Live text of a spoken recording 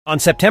On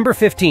September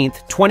 15,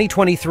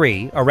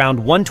 2023, around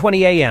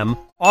 1:20 a.m.,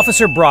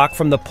 Officer Brock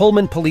from the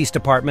Pullman Police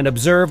Department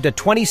observed a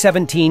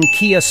 2017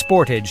 Kia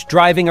Sportage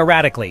driving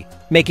erratically,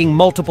 making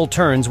multiple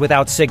turns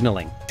without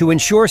signaling. To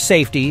ensure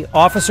safety,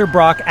 Officer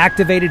Brock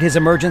activated his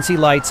emergency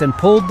lights and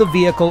pulled the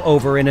vehicle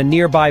over in a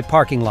nearby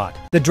parking lot.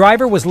 The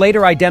driver was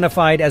later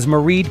identified as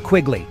Mairead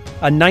Quigley,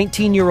 a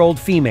 19-year-old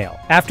female.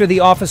 After the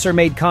officer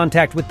made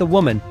contact with the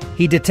woman,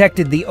 he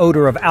detected the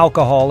odor of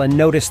alcohol and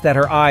noticed that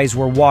her eyes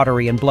were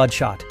watery and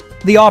bloodshot.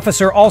 The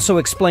officer also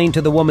explained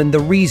to the woman the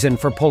reason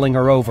for pulling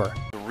her over.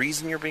 The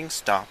reason you're being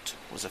stopped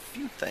was a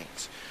few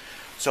things.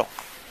 So,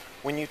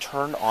 when you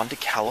turned onto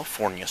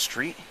California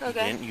Street, you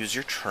didn't use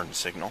your turn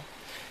signal.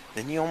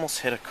 Then you almost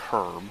hit a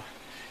curb.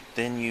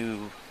 Then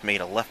you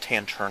made a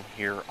left-hand turn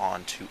here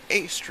onto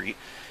A Street,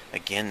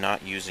 again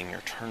not using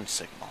your turn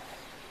signal.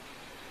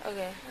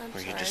 Okay, I'm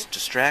sorry. Were you just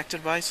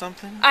distracted by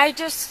something?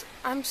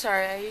 I'm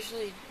sorry, I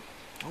usually...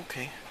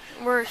 Okay.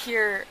 We're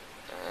here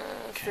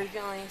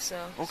frequently, so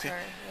okay.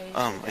 Sorry.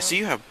 I see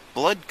you have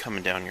blood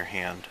coming down your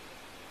hand.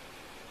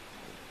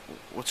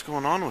 What's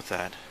going on with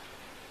that?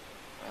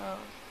 Oh,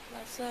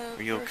 that's a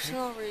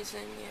personal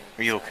reason, yeah.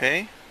 Are you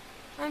okay?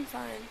 I'm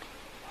fine.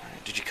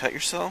 Alright, did you cut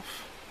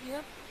yourself?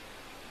 Yep.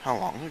 How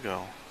long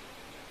ago?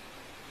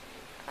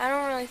 I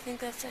don't really think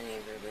that's any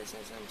of your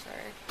business, I'm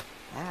sorry.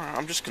 Alright,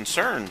 I'm just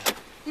concerned.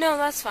 No,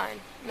 that's fine.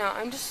 No,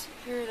 I'm just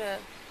here to...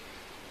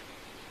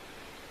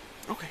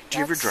 Okay. Do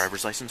you have your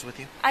driver's license with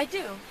you? I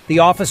do. The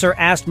officer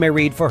asked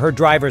Mairead for her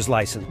driver's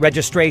license,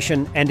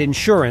 registration, and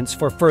insurance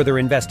for further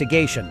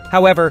investigation.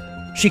 However,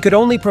 she could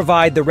only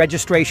provide the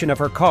registration of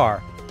her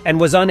car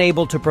and was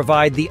unable to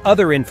provide the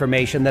other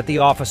information that the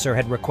officer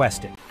had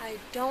requested. I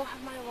don't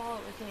have my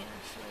wallet with me,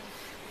 actually.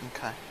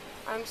 Okay.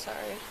 I'm sorry.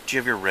 Do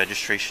you have your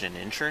registration and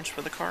insurance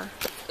for the car?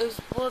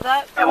 Will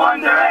that... In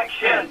One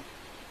Direction!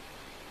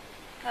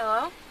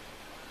 Hello?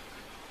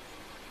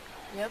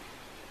 Yep.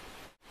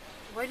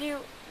 What do you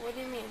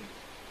mean?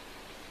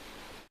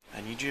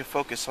 I need you to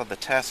focus on the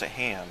task at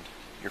hand.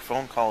 Your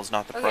phone call is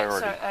not the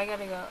priority. Sorry, I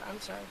gotta go. I'm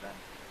sorry, bro.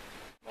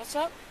 What's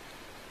up?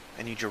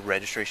 I need your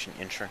registration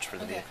and insurance for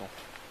the vehicle.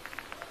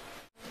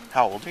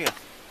 How old are you?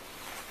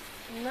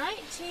 19.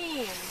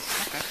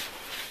 Okay.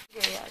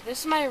 Okay, yeah. This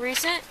is my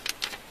recent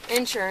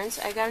insurance.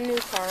 I got a new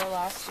car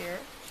last year.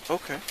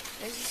 Okay.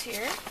 This is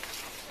here.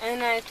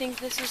 And I think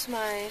this is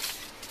my...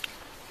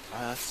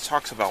 This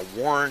talks about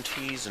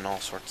warranties and all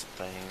sorts of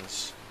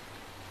things.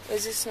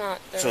 Is this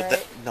not the so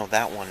right? No,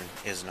 that one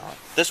is not.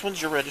 This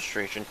one's your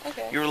registration.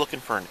 Okay. You were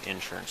looking for an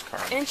insurance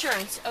card.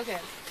 Insurance, okay.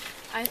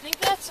 I think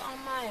that's on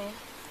my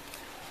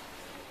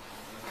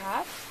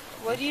app.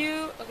 What do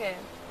you... Okay.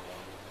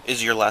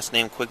 Is your last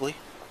name Quigley?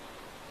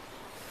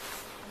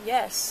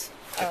 Yes.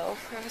 Oh,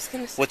 I was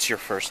gonna say... What's your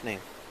first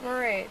name?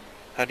 Mairead.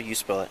 How do you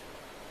spell it?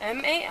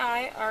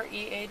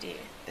 M-A-I-R-E-A-D.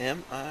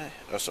 M-I...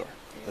 Oh, sorry.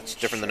 That's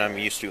different than I'm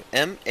used to.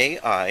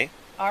 M-A-I...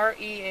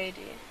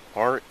 R-E-A-D.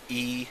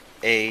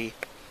 R-E-A-D?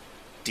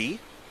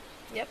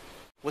 Yep.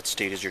 What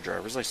state is your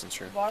driver's license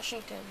from?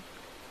 Washington.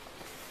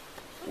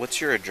 What's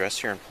your address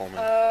here in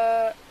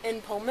Pullman? In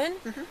Pullman?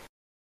 Mm-hmm.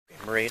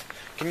 Mairead,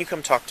 can you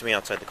come talk to me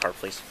outside the car,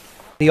 please?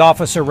 The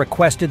officer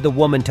requested the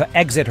woman to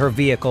exit her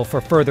vehicle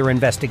for further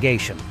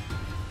investigation.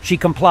 She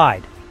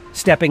complied,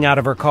 stepping out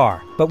of her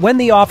car. But when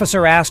the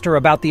officer asked her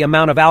about the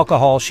amount of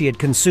alcohol she had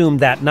consumed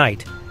that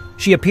night,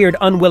 she appeared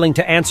unwilling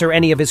to answer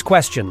any of his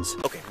questions.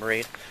 Okay,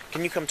 Mairead,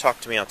 can you come talk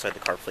to me outside the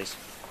car, please?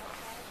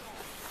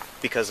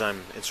 Because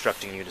I'm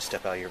instructing you to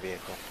step out of your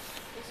vehicle.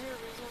 Is there a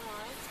reason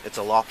why? It's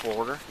a lawful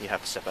order. You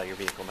have to step out of your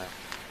vehicle now. Is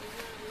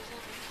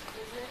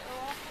it a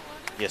lawful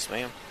order? Yes,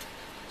 ma'am.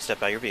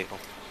 Step out of your vehicle.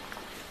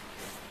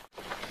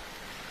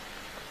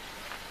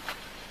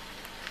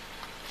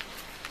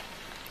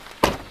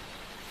 Can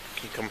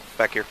you come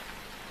back here?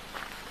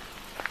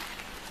 I'm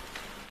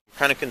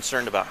kind of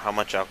concerned about how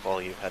much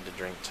alcohol you've had to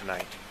drink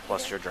tonight,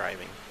 plus your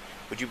driving.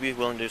 Would you be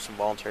willing to do some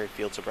voluntary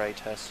field sobriety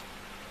tests?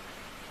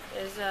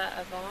 Is that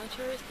a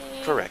voluntary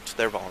thing? Correct.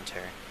 They're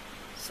voluntary.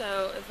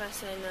 So if I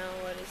say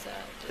no, what does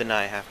that do? Then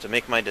I have to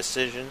make my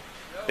decision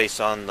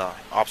based on the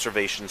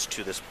observations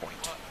to this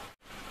point.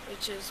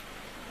 Which is,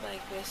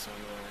 like, based on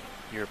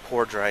what? Your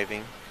poor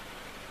driving.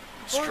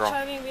 Poor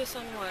driving based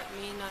on what?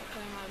 Me not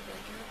putting my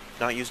blinker?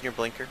 Not using your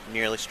blinker,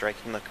 nearly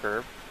striking the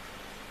curb.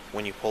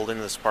 When you pulled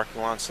into this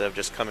parking lot, instead of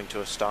just coming to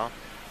a stop,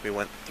 we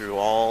went through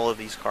all of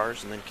these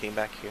cars and then came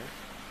back here.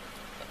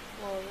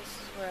 Well, this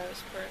is where I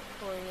was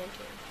pulling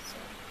into, so...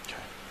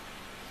 Okay.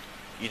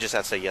 You just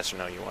have to say yes or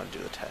no, you want to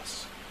do the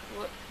test.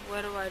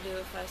 What do I do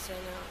if I say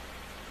no?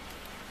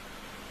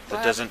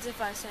 That what happens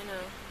if I say no?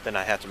 Then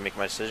I have to make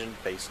my decision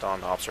based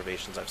on the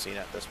observations I've seen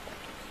at this point.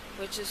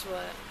 Which is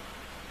what?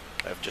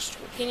 I've just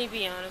told you. Can you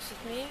be honest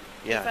with me?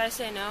 Yeah. If I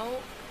say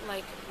no,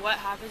 like, what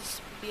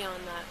happens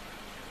beyond that?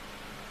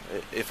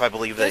 If I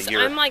believe that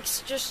you're... I'm, like,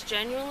 just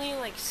genuinely,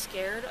 like,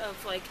 scared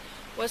of, like,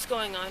 what's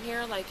going on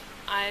here. Like,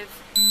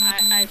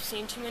 I've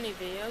seen too many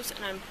videos,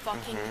 and I'm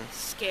fucking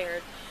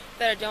scared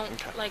that I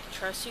don't, like,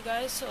 trust you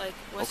guys. So, like,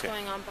 what's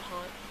going on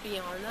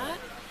beyond that?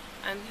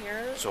 I'm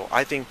here. So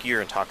I think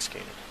you're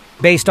intoxicated.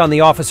 Based on the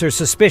officer's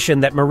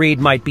suspicion that Mairead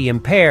might be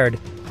impaired,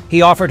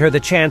 he offered her the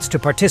chance to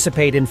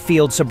participate in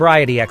field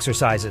sobriety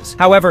exercises.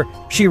 However,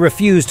 she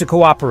refused to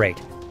cooperate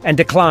and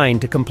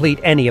declined to complete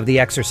any of the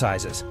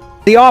exercises.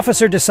 The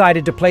officer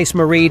decided to place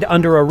Mairead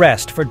under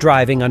arrest for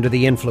driving under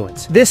the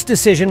influence. This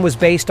decision was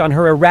based on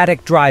her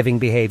erratic driving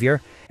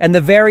behavior and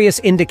the various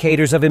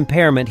indicators of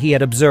impairment he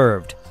had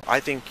observed. I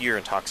think you're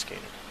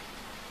intoxicated.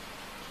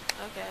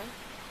 Okay.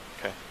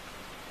 Okay.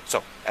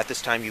 So, at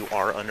this time you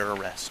are under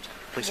arrest.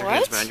 Place your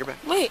hands behind your back.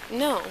 Wait,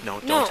 no.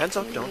 No, don't tense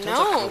up. Don't tense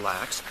up.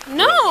 Relax.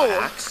 No.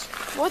 Relax.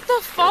 What the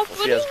fuck?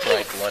 Careful, she has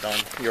dried blood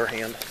on your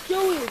hand.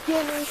 Joey,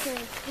 get anything,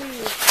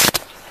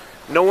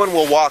 please. No one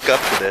will walk up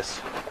to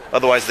this,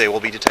 otherwise they will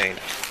be detained.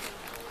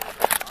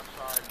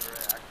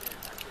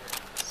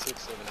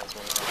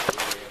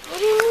 What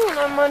do you mean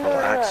I'm under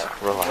arrest?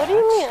 Relax. What do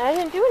you mean? I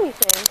didn't do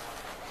anything.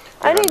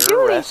 I didn't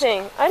do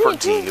anything. I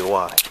didn't do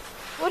DUI.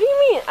 What do you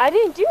mean? I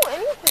didn't do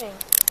anything.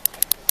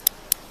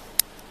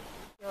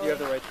 You have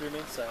the right to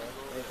remain silent.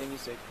 Anything you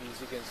say can be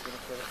used against you in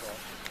a court of law.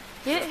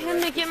 Get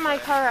him to get my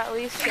car at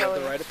least, You have Joey.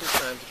 the right at this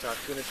time to talk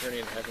to an attorney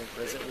and have him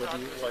present with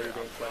you while you're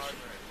being questioned.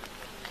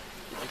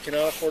 If you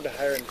cannot afford to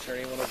hire an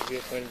attorney, one will be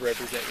appointed to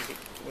represent you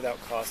without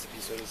cost if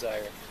you so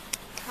desire.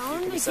 Tell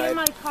him to get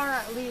my car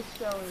at least,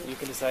 Joey. You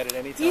can decide at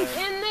any time He's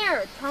in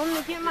there. Tell him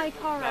to get my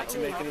car not at to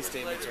least. make any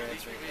statements or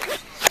answer any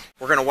questions.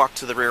 We're going to walk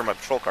to the rear of my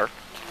patrol car.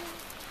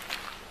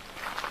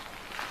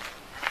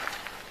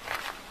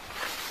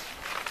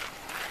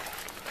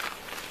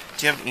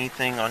 Do you have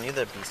anything on you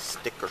that can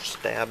stick or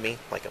stab me,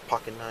 like a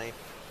pocket knife,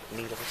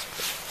 needles,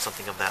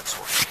 something of that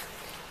sort?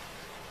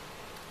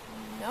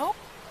 Nope.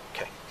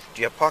 Okay.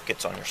 Do you have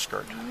pockets on your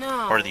skirt?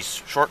 No. Or are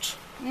these shorts?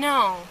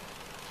 No.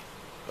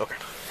 Okay.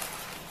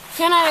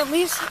 Can I at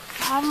least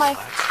have my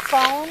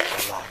phone?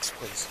 Relax,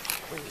 please.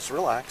 Please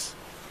relax.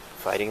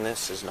 Fighting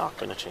this is not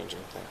going to change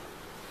anything.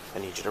 I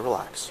need you to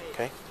relax,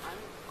 okay?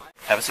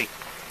 Have a seat.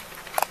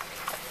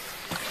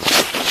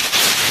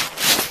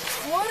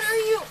 What are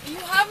you? You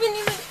haven't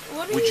even.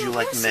 What are Would you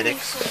like arresting me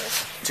medics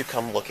for? to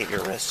come look at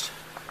your wrist?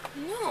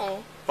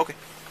 No. Okay.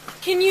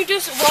 Can you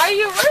just? Why are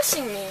you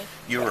arresting me?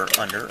 You are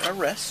under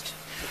arrest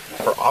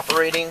for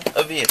operating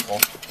a vehicle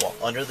while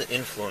under the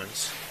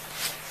influence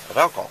of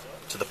alcohol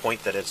to the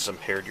point that it's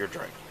impaired your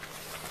driving.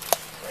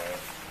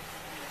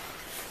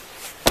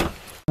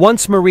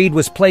 Once Mairead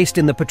was placed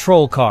in the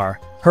patrol car,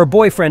 her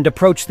boyfriend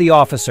approached the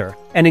officer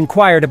and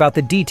inquired about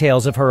the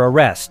details of her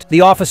arrest.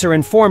 The officer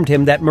informed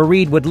him that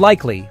Mairead would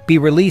likely be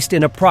released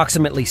in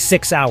approximately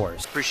 6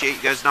 hours. Appreciate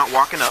you guys not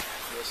walking up.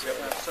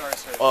 Sorry,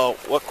 sir.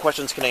 What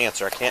questions can I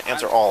answer? I can't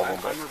answer all of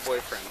them. I'm her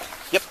boyfriend.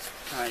 Yep.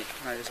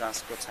 Can I just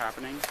ask what's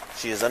happening?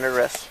 She is under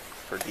arrest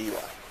for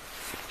DUI.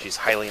 She's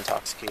highly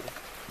intoxicated.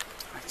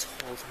 I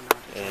told her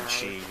not to And drive.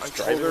 she's I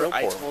driving told her, real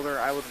I poor. told her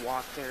I would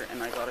walk there,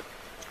 and I got a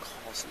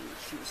call saying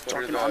that she was What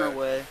are talking on her the-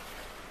 way.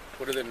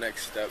 What are the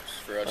next steps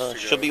for us to go?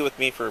 She'll be with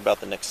me for about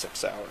the next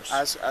 6 hours.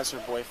 As her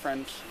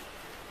boyfriend,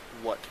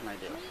 what can I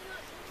do?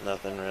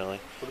 Nothing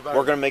really. What about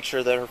We're going to make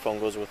sure that her phone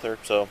goes with her,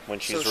 so when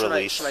she's so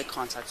released... should I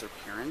contact her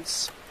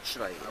parents?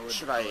 Should I?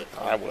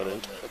 I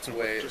wouldn't. Let's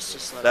wait.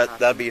 Just let it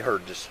That'd happen? be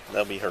her.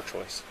 That'll be her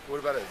choice. What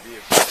about a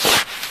vehicle?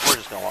 We're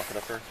just gonna walk it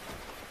up there.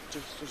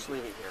 Just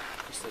leave it here.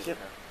 Just leave Yep. it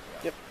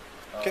here.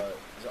 Yep. Okay.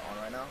 Is it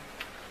on right now?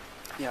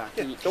 Yeah.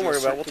 Yeah, don't worry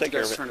about it. We'll take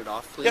care of it. Turn it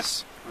off, please.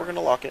 Yes. We're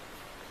gonna lock it.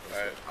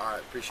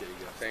 Alright, appreciate you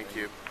guys. Thank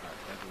you.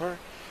 All right.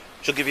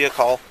 She'll give you a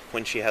call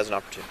when she has an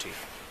opportunity.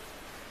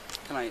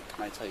 Can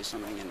I tell you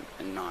something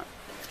and not?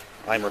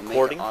 I'm make it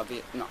recording.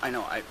 obvious? No, I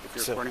know. If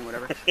you're So- recording,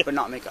 whatever, but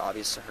not make it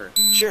obvious to her.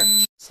 Sure.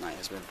 This night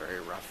has been very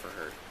rough for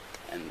her,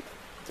 and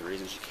the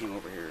reason she came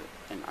over here,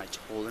 and I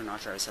told her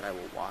not to. I said I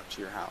will walk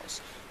to your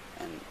house,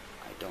 and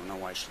I don't know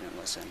why she didn't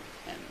listen.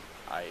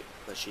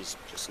 But she's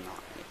just not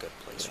in a good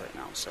place right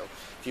now. So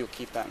if you'll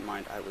keep that in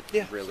mind, I would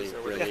really, Is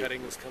that where really. the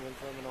cutting was coming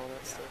from and all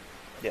that stuff?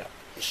 Yeah.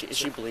 Is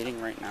she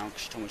bleeding right now?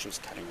 'Cause she told me she was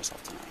cutting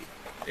herself tonight.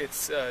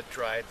 It's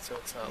dried, so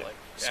it's not like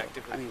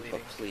actively I mean, bleeding.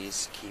 but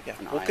please keep Yeah.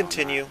 an eye We'll on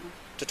continue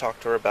that. to talk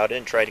to her about it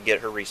and try to get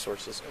her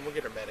resources. And we'll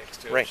get her medics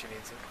too Right. if she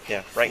needs it.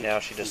 Yeah. Right now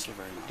she Thank just you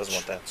very much. doesn't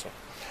want that. So.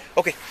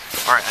 Okay.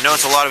 All right. I know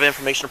it's a lot of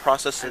information to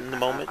process in the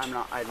moment. I'm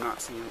not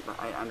saying it, but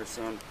I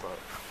understand. But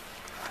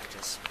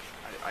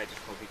I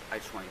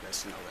just want you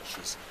guys to know that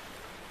she's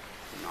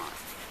not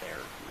there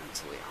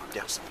mentally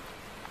 100%.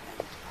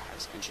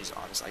 And she's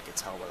obviously, I could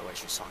tell by the way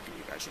she's talking to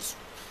you guys, she's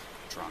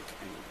drunk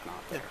and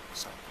not there.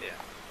 So Yeah.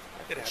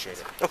 I appreciate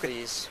it. Okay.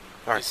 Please.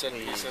 All right.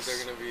 You said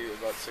they're going to be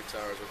about 6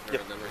 hours with her,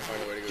 Yep. and then we'll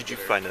find a way to go Did you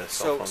get her. find a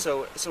cell phone?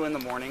 So in the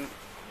morning,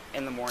 She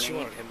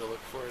wanted him to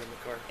look for it in the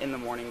car. in the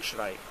morning, should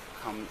I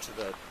come to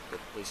the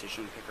police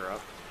station and pick her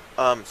up?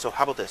 So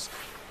how about this?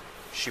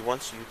 She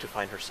wants you to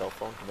find her cell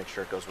phone to make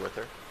sure it goes with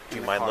her. Do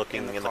you mind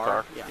looking in the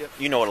car? Yeah. Yep.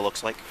 You know what it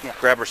looks like. Yeah.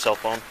 Grab her cell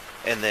phone,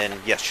 and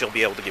then yes, she'll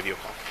be able to give you a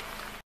call.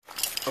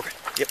 Okay.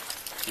 Yep.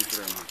 Thank you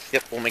very much.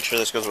 Yep. We'll make sure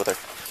this goes with her.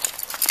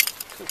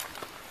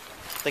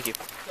 Thank you.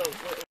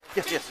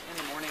 Yes. Yes.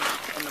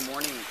 In the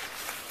morning,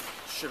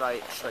 should I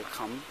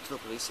come to the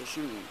police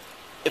station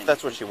If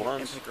that's what she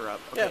wants. And pick her up.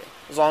 Okay. Yeah,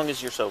 as long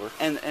as you're sober.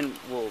 And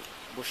will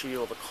she be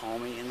able to call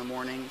me in the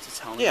morning to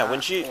tell me? Yeah, that,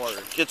 when she or?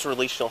 gets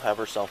released, she'll have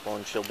her cell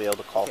phone. She'll be able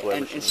to call whoever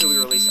And she'll be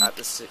released at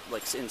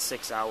in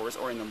 6 hours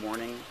or in the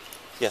morning.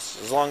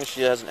 Yes, as long as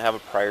she doesn't have a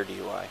prior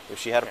DUI. If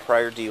she had a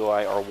prior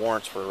DUI or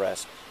warrants for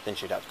arrest, then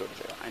she'd have to go to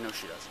jail. I know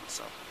she doesn't.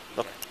 So.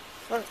 Okay.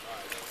 All right.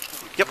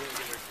 Yep.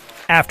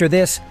 After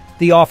this,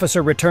 the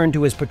officer returned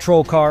to his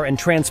patrol car and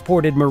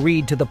transported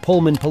Mairead to the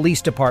Pullman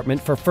Police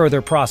Department for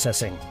further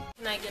processing.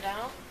 Can I get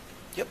out?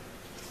 Yep.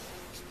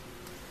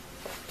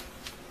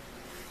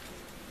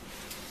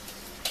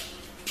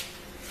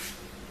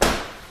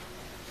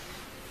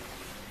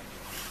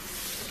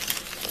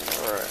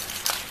 All right.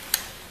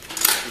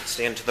 You'd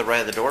stand to the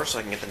right of the door so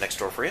I can get the next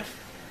door for you.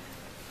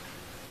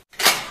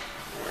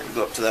 We're going to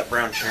go up to that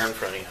brown chair in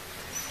front of you.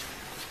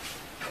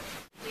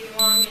 Do you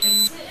want me to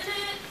sit in it,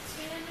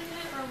 stand in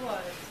it, or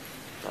what?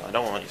 Well, I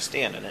don't want you to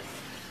stand in it,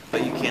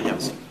 but you can have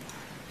a seat.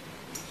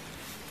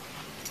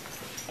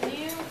 Can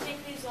you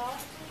take these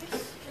off,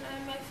 please? Can I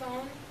have my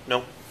phone?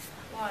 No,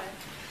 Why?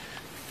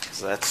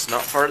 because that's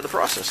not part of the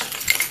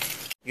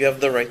process. You have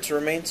the right to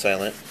remain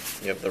silent.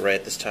 You have the right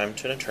at this time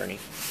to an attorney.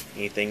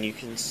 Anything you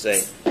can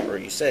say or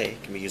you say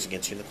can be used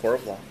against you in the court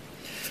of law.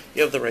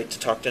 You have the right to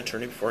talk to an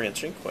attorney before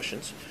answering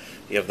questions.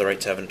 You have the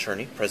right to have an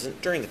attorney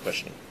present during the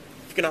questioning.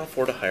 If you cannot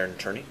afford to hire an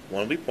attorney,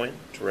 one will be appointed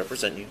to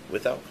represent you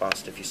without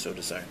cost if you so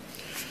desire.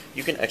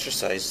 You can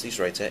exercise these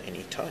rights at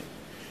any time.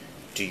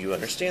 Do you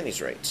understand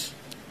these rights?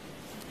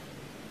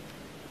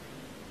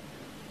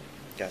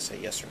 You gotta say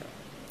yes or no.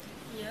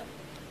 Yep.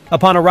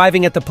 Upon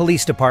arriving at the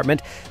police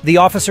department, the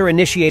officer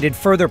initiated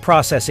further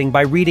processing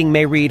by reading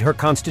Mairead her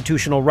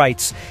constitutional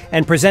rights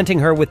and presenting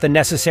her with the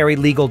necessary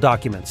legal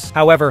documents.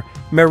 However,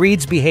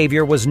 Mairead's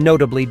behavior was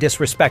notably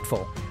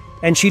disrespectful,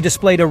 and she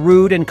displayed a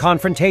rude and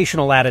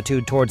confrontational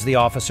attitude towards the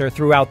officer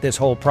throughout this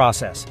whole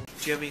process.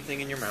 Do you have anything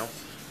in your mouth?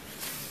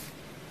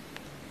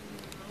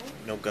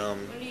 No gum,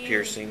 What do you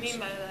piercings? mean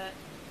by that?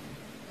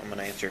 I'm going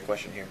to answer your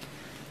question here.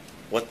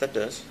 What that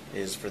does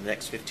is for the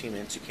next 15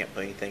 minutes you can't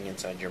put anything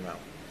inside your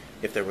mouth.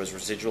 If there was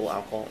residual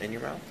alcohol in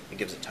your mouth, it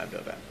gives it time to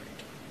evaporate.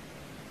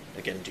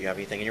 Again, do you have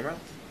anything in your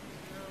mouth?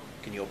 No.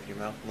 Can you open your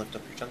mouth and lift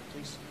up your tongue,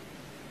 please?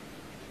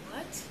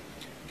 What?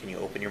 Can you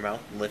open your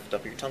mouth and lift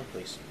up your tongue,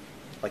 please?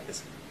 Like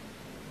this.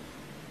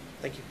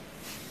 Thank you.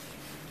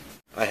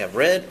 I have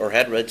read or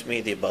had read to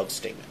me the above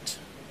statement.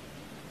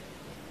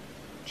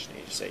 Just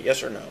need to say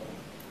yes or no.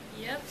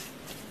 Yep.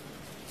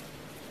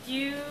 Do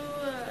you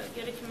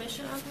get a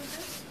commission off of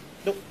this?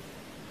 Nope.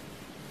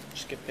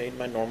 Just get paid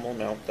my normal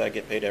amount that I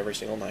get paid every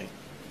single night.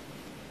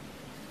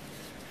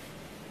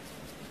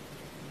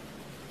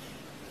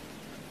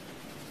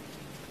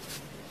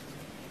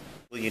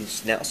 Will you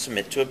now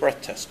submit to a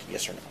breath test,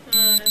 yes or no?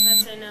 If I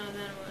say no,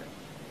 then what?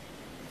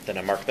 Then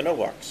I mark the no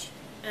box.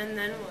 And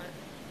then what?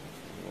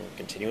 We'll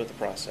continue with the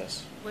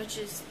process. Which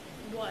is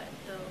what,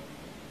 though?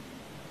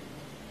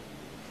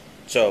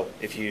 So,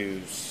 if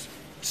you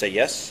say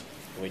yes,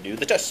 we do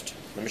the test,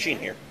 the machine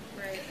here.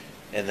 Right.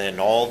 And then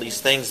all these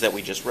things that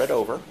we just read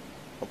over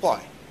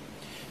apply.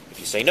 If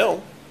you say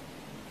no,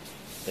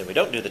 then we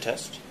don't do the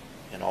test,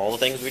 and all the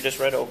things we just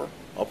read over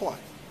apply.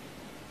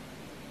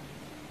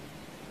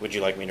 Would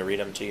you like me to read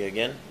them to you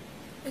again?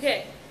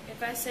 Okay,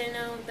 if I say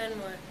no, then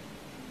what?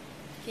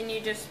 Can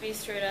you just be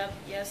straight up,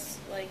 yes,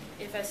 like,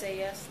 if I say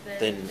yes,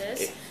 then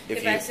this?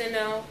 If I say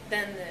no,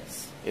 then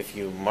this? If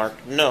you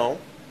mark no,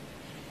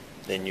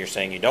 then you're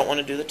saying you don't want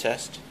to do the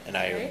test, and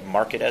I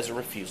mark it as a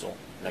refusal,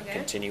 and I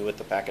continue with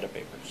the packet of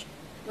papers.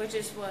 Which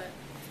is what?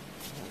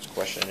 It's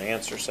question and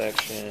answer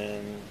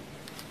section.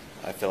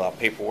 I fill out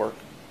paperwork.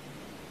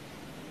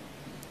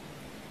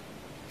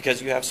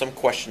 Because you have some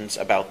questions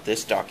about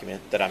this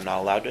document that I'm not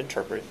allowed to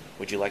interpret,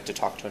 would you like to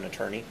talk to an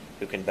attorney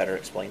who can better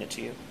explain it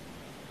to you?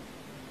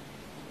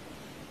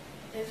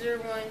 Is there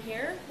one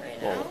here right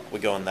now? Well, we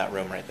go in that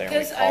room right there and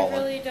we Because call I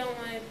really don't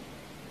want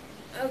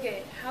to...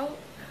 Okay, how...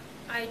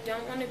 I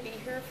don't want to be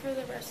here for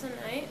the rest of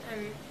the night.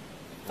 I'm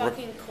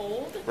fucking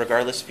cold.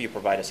 Regardless if you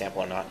provide a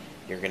sample or not,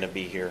 you're going to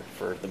be here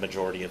for the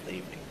majority of the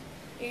evening.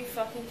 Are you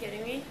fucking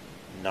kidding me?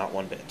 Not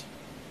one bit.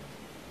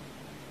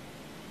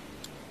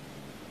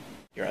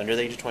 You're under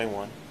the age of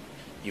 21.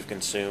 You've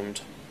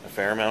consumed a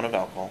fair amount of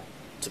alcohol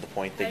to the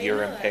point that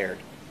you're impaired.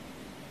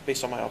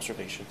 Based on my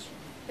observations.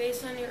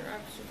 Based on your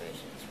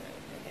observations,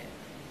 right? Okay.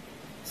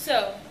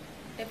 So,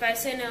 if I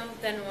say no,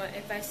 then what?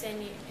 If I say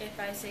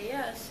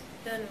yes,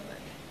 then what?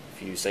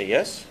 If you say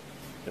yes,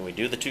 then we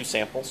do the two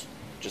samples,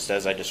 just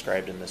as I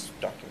described in this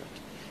document.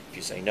 If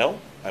you say no,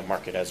 I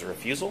mark it as a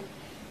refusal,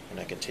 and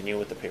I continue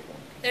with the paperwork.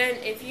 And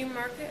if you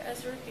mark it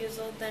as a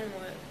refusal, then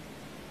what?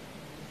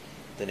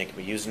 Then it can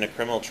be used in a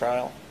criminal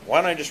trial.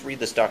 Why don't I just read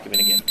this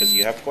document again? Because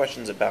you have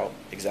questions about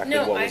exactly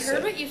what was said. No,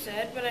 I heard what you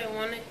said, but I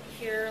want to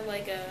hear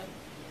like a,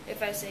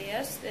 if I say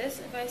yes, this,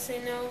 if I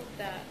say no,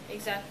 that.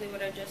 Exactly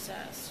what I just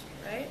asked,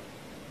 right?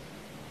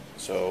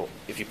 So,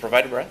 if you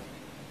provide a breath,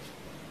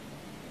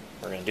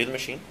 we're going to do the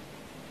machine.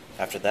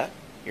 After that,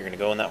 you're going to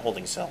go in that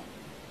holding cell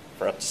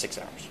for up to 6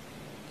 hours.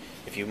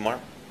 If you mark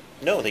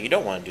no that you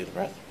don't want to do the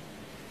breath,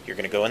 You're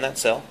going to go in that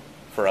cell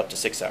for up to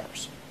 6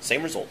 hours.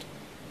 Same result.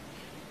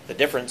 The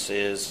difference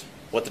is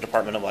what the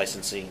Department of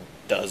Licensing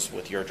does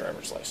with your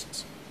driver's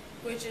license.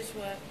 Which is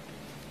what?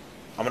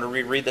 I'm going to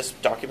reread this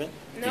document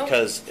Nope.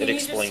 because Can it you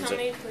explains just tell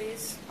it. me,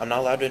 please? I'm not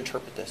allowed to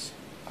interpret this.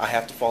 I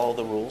have to follow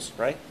the rules,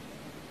 right?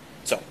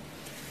 So,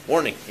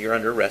 warning, you're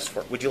under arrest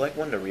for... Would you like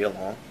one to read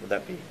along? Would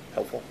that be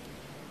helpful?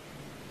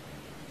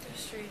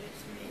 Just read it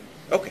to me.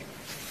 Okay.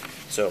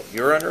 So,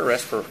 you're under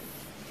arrest for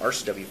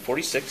RCW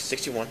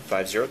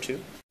 46-61-502.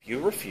 If you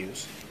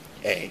refuse,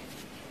 A,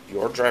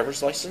 your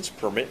driver's license,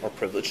 permit, or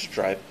privilege to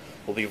drive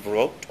will be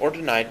revoked or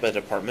denied by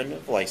the Department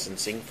of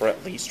Licensing for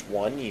at least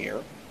 1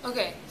 year.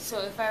 Okay, so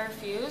if I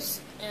refuse,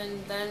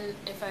 and then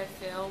if I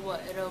fail,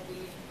 what, it'll be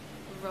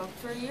revoked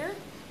for a year?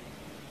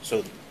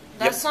 So,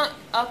 That's not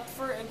up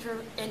for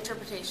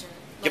interpretation.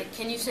 Like, Yep.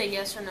 can you say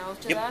yes or no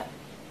to Yep. that?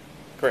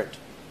 correct.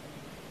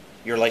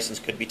 Your license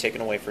could be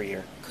taken away for a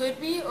year. Could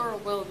be or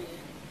will be?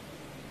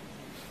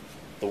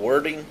 The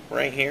wording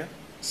right here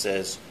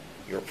says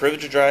your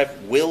privilege to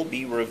drive will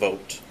be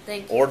revoked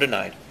Thank you. or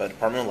denied by the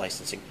Department of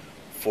Licensing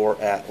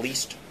for at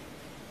least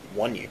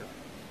 1 year.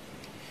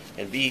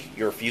 And B,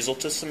 your refusal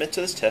to submit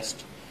to this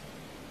test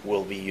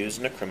will be used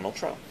in a criminal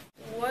trial.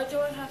 What do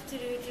I have to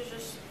do to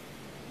just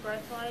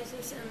breathalyze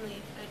this and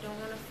leave? I don't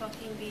want to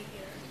fucking be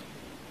here.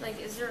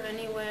 Like, is there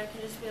any way I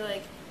can just be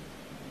like,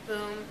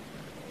 boom,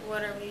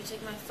 whatever, you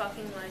take my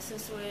fucking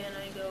license away and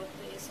I go,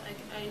 please?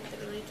 I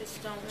literally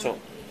just don't want to So- be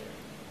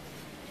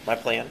here. My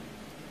plan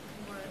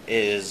What?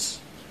 is,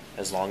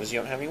 as long as you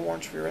don't have any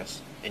warrants for your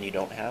arrest and you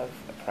don't have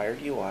a prior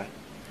DUI, I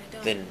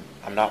don't. then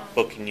I'm I not don't.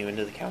 booking you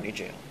into the county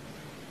jail.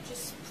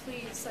 Just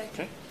please, like.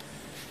 Okay?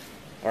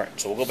 Alright,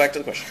 so we'll go back to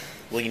the question.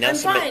 Will you now I'm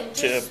submit fine.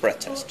 to a Just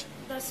breath go- test?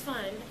 That's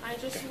fine. I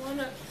just Okay.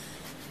 wanna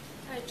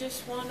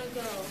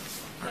go.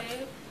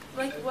 Okay?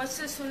 Like, what's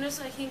the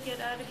soonest I can get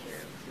out of here?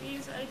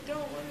 Please, I don't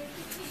wanna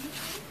be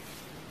here.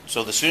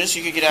 So the soonest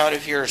you could get out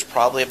of here is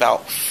probably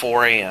about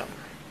 4 a.m.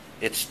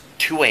 It's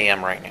 2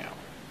 a.m. right now.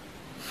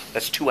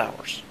 That's 2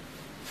 hours.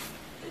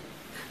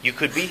 You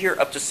could be here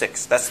up to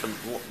 6. That's the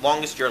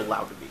longest you're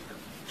allowed to be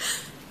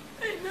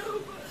here. I know,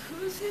 but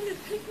who's gonna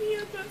pick me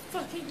up at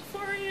fucking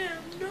 4 a.m.?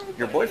 Nobody.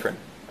 Your boyfriend.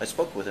 I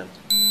spoke with him.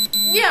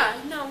 Yeah,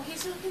 no,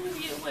 he's not gonna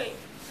be awake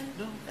at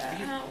No, that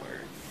he-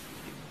 hour.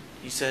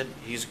 He said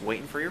he's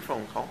waiting for your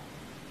phone call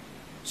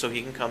so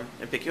he can come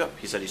and pick you up.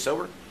 He said he's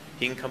sober.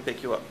 He can come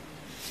pick you up.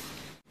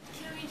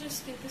 Can we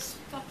just get this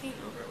fucking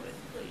over with,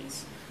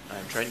 please?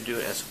 I'm trying to do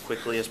it as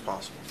quickly as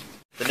possible.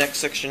 The next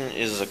section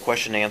is a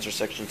question and answer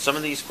section. Some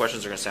of these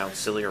questions are going to sound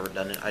silly or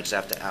redundant. I just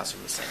have to ask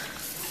them the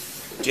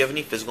same. Do you have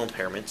any physical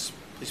impairments?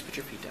 Please put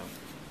your feet down.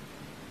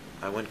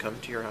 I wouldn't come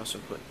to your house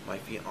and put my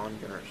feet on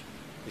yours.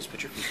 Please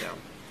put your feet down.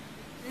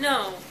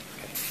 No.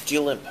 Okay. Do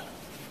you limp?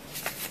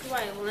 Do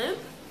I limp?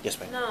 Yes,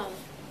 ma'am. No.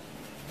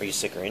 Are you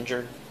sick or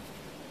injured?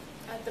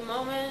 At the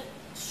moment,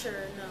 sure,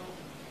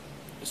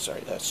 no.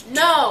 Sorry, that's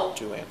No!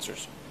 two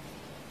answers.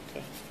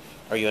 Okay.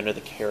 Are you under the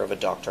care of a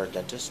doctor or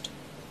dentist?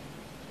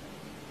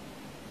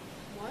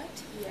 What?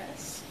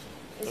 Yes.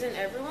 Isn't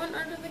everyone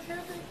under the care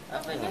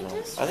of a I don't know.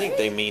 dentist? I think right?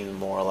 they mean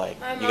more like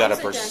My you got a mom's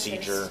a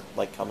procedure dentist.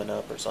 like coming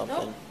up or something.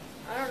 Nope.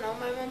 I don't know.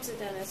 My mom's a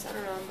dentist. I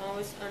don't know. I'm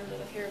always under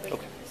the care of a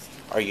Okay. dentist.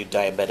 Are you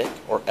diabetic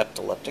or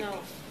epileptic? No.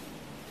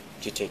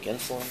 Do you take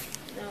insulin?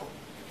 No.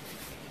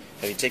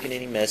 Have you taken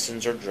any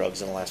medicines or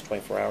drugs in the last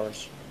 24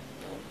 hours?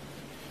 No.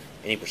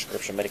 Any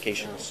prescription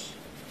medications?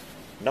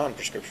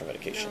 Non-prescription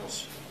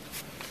medications?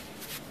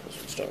 Those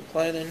ones don't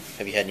apply then.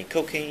 Have you had any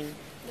cocaine?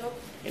 Nope.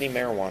 Any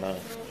marijuana? No.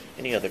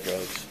 Any other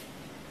drugs?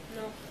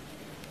 No.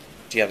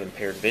 Do you have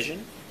impaired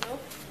vision?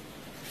 Nope.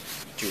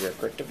 Do you wear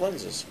corrective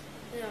lenses?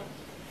 No.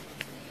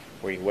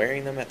 Were you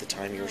wearing them at the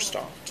time you were No.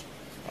 stopped?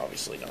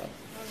 Obviously not.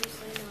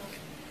 Obviously not.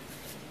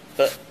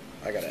 But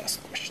I gotta ask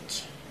the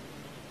questions.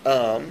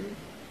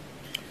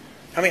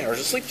 How many hours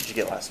of sleep did you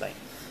get last night?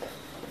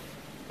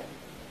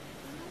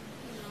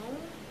 No.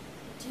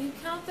 Do you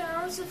count the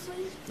hours of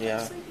sleep?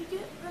 Yeah. Sleep you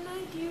get per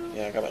night? Do you?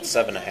 Yeah, I got about keep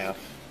 7.5.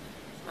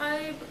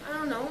 I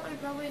don't know. I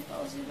probably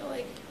fell asleep at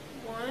like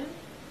 1.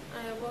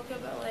 I woke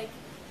up at like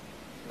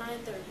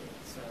 9:30.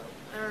 So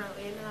I don't know,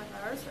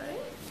 8.5 hours, right?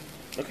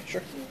 Okay,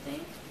 sure. Do you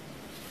think?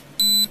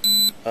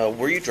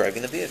 Were you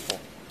driving the vehicle?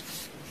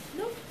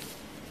 Nope.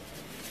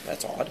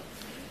 That's odd.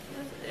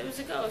 It was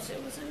a ghost.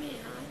 It wasn't me,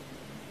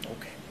 huh?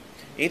 Okay.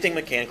 Anything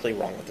mechanically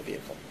wrong with the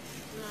vehicle?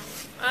 No.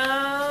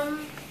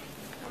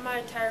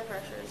 My tire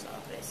pressure is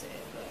off, they say.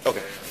 But Okay.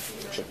 I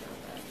don't really Sure. know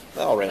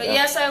that. All right. But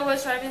yes, I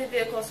was driving the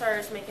vehicle. Sorry, I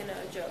was making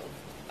a joke.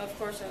 Of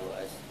course I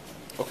was.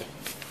 Okay.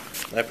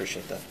 I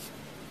appreciate that.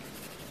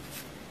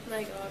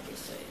 Like,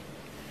 obviously.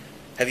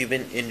 Have you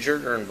been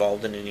injured or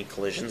involved in any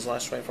collisions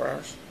last 24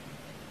 hours?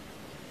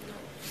 No.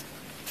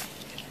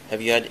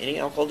 Have you had any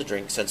alcohol to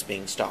drink since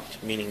being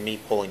stopped, meaning me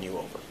pulling you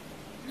over?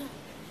 No.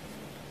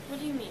 What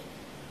do you mean?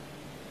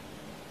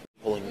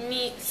 Pulling.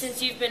 Me, since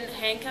you've been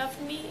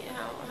handcuffed me,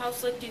 how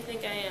slick do you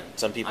think I am?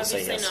 Some people say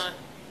Obviously yes. not.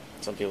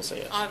 Some people say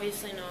yes.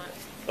 Obviously not.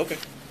 Okay.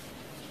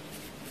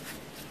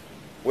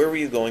 Where were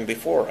you going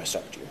before I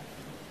stopped you?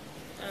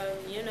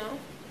 You know.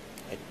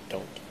 I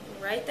don't.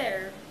 right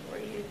there where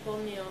you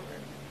pulled me over.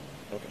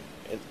 Okay.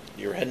 And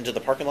you're heading to the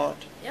parking lot?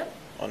 Yep.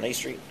 On A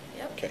Street?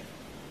 Yep. Okay.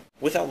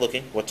 Without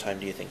looking, what time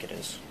do you think it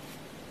is?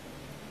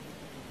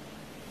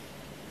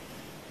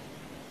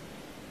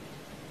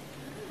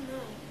 I don't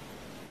know.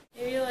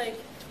 Maybe like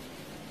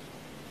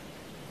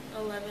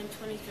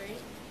 11:23.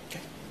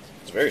 Okay.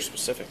 It's very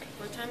specific.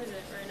 What time is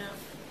it right now?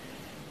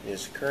 It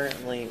is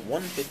currently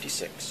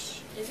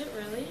 1:56. Is it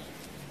really? Damn.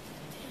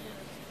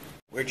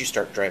 Where'd you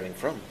start driving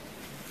from?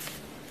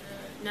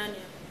 None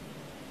yet.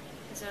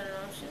 Is that an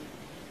option?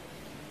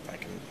 I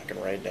can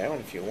write it down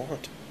if you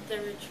want. The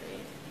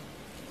retreat.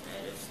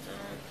 I just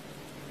don't.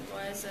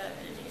 Why is that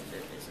any of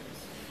their business?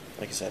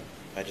 Like I said,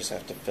 I just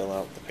have to fill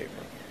out the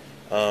paper.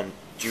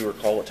 Do you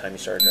recall what time you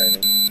started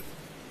driving? I don't know.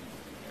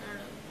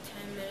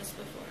 10 minutes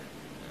before.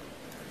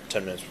 No,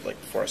 10 minutes, like,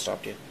 before I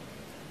stopped you?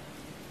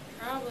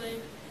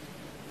 probably.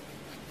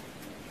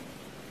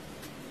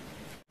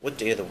 What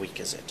day of the week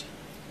is it?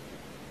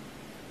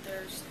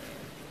 Thursday.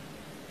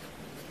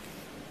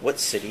 What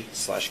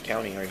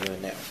city/county are you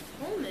in now?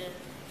 Pullman.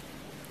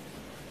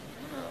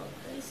 Oh,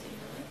 crazy,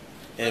 huh?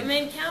 And I'm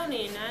in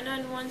county,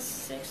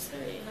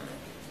 99163, huh?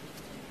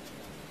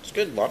 it's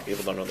good. A lot of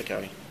people don't know the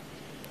county.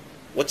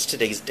 What's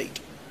today's date?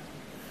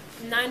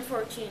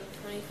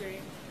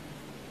 9/14/23.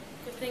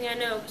 Good thing I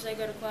know, because I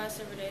go to class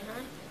every day,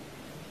 huh?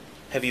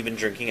 Have you been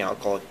drinking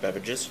alcoholic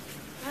beverages?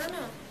 I don't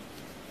know.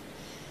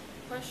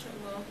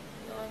 Questionable.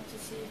 You'll have to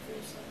see for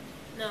yourself.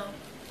 No.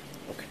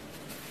 Okay.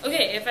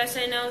 Okay, if I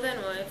say no,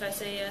 then what? If I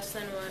say yes,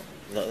 then what?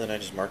 No, then I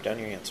just mark down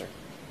your answer.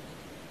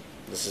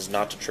 This is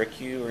not to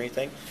trick you or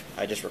anything.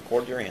 I just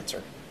record your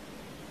answer.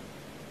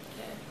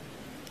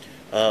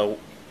 Okay.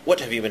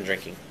 What have you been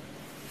drinking?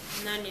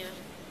 None yet.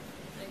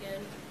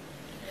 Again.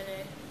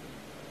 N-A.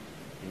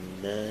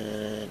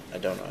 None. I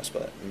don't know how to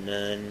spell that.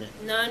 None.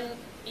 None.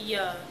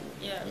 Yeah.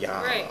 Yeah.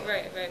 Yeah. Right.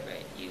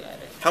 You got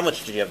it. How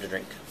much did you have to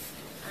drink?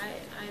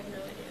 I have no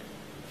idea.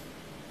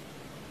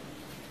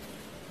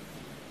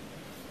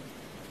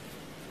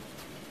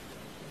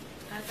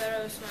 I thought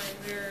it was fine.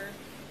 We were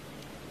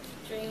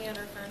drinking at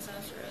our friend's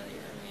house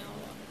earlier, and we all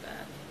walked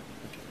back.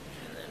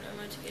 And then I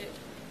went to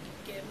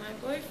get my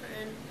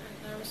boyfriend.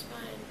 I thought it was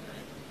fine,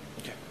 but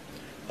Okay.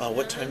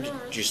 What time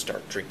did you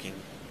start drinking?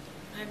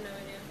 I have no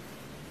idea.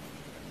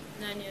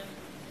 None yet.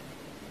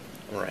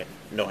 All right.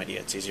 No idea.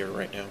 It's easier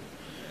right now.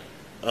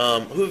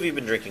 Who have you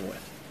been drinking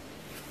with?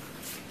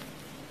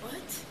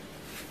 What?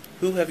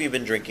 Who have you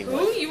been drinking Who?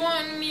 with? You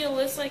want me to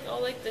list like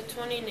all like the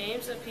 20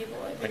 names of people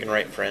I've been I can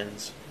write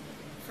friends.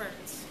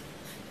 friends.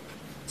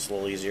 It's a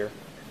little easier.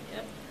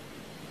 Yep.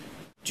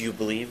 Do you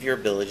believe your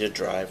ability to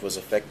drive was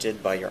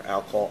affected by your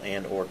alcohol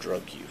and/or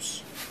drug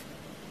use?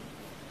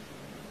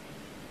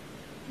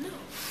 No.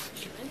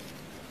 Actually.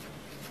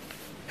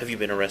 Have you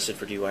been arrested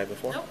for DUI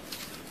before? Nope.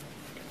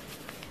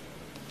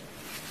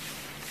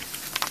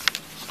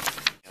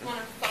 I want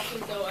to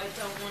fucking go. I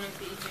don't want to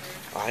be here.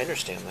 I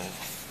understand that.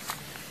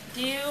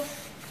 Do you?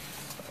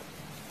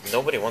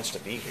 Nobody wants to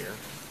be here.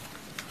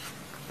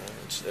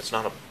 It's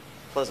not a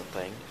pleasant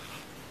thing.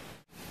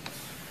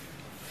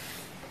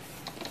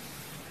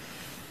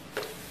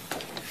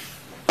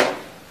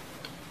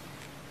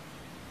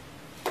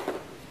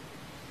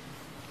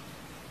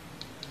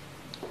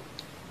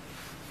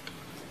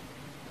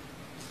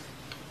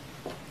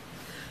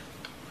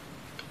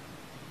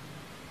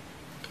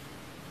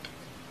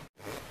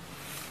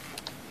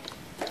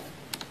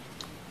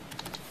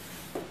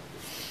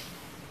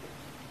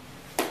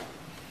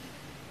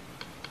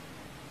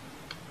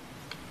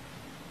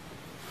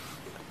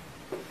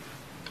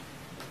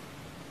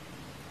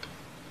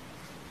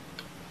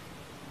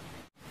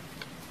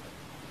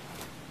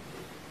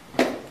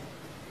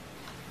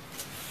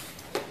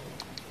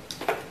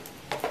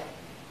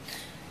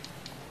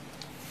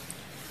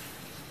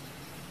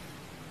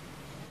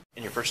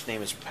 And your first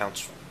name is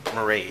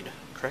Mairead,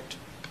 correct?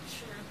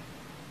 Sure.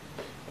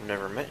 I've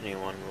never met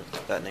anyone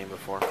with that name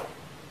before.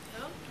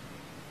 No?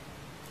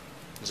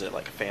 Is it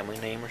like a family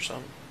name or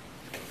something?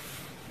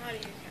 How do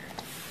you care?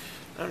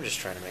 I'm just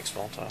trying to make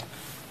small talk.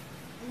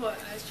 What?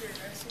 As you're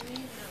addressing me?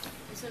 No.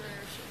 It's an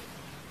Irish name.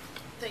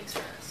 Thanks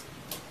for asking.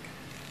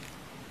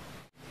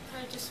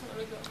 I just want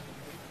to go.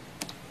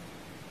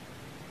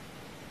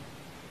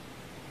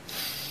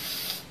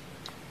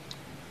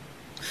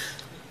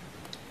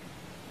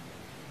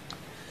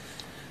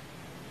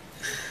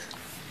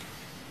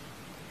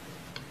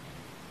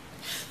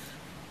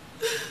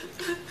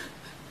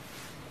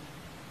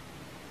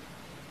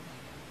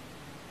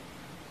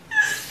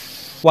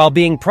 While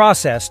being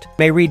processed,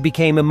 Mairead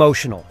became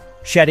emotional,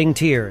 shedding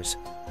tears,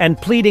 and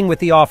pleading with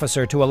the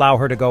officer to allow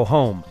her to go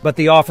home, but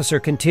the officer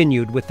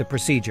continued with the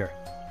procedure.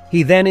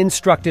 He then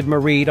instructed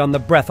Mairead on the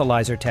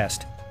breathalyzer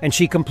test, and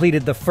she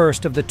completed the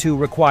first of the 2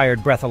 required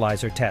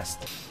breathalyzer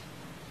tests.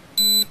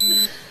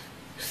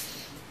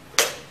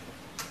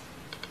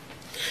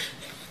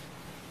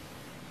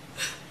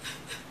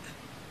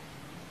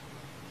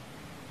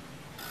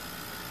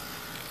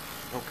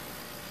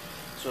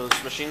 So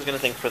this machine's going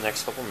to think for the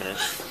next couple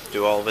minutes,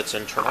 do all of its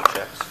internal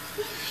checks.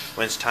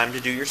 When it's time to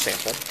do your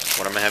sample,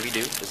 what I'm going to have you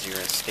do is you're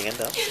going to stand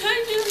up. Can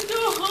I just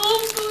go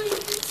home,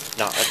 please?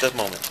 Not at the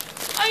moment.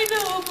 I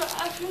know, but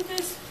after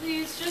this,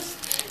 please,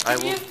 just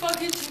give me a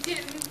fucking ticket,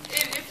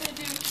 and if I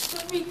do, just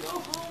let me go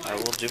home. I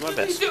will do my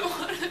best. I don't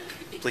want to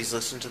be. Please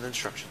listen to the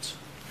instructions.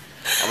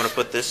 I'm going to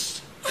put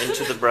this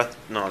into the breath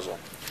nozzle.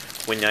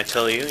 When I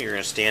tell you, you're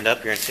going to stand up,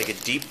 you're going to take a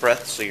deep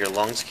breath so your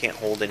lungs can't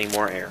hold any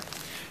more air.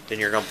 Then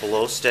you're going to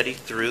blow steady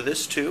through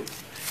this tube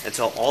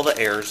until all the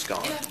air is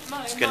gone. Yeah,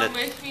 my mom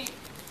made me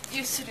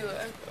used to do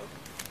it.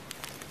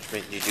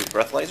 You do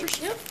breathalyzers?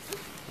 Yep.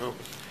 Oh.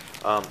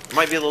 It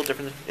might be a little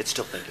different. It's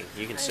still thinking.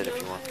 You can sit if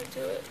you want. I know how to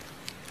do it.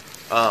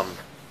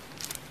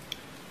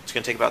 It's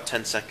going to take about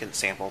 10-second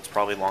sample. It's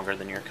probably longer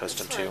than you're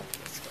accustomed to.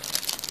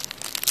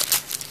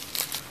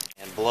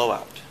 And blow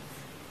out.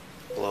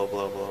 Blow,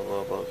 blow, blow,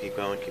 blow, blow. Keep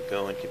going, keep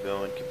going, keep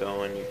going, keep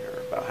going.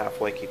 You're about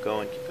halfway. Keep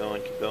going, keep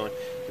going, keep going,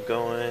 keep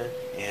going.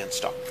 And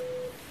stop.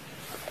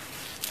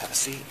 Have a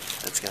seat.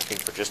 It's going to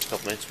think for just a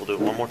couple minutes. We'll do it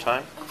one more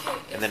time. Okay.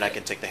 And then I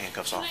can take the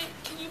handcuffs off.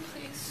 Can you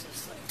please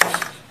just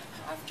like,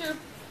 after,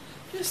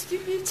 just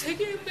give me a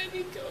ticket and let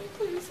me go,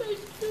 please. I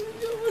just really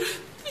don't want to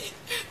be.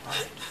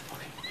 Alright.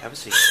 Okay. Have a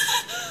seat.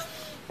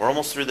 We're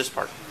almost through this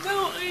part.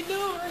 No, I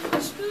know. I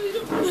just really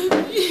don't want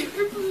to be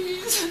here,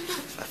 please.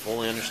 I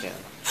fully understand.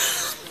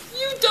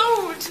 You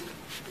don't.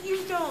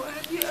 You don't.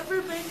 Have you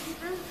ever been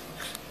here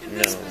in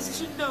this No.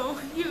 position? No,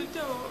 you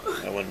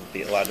don't. I wouldn't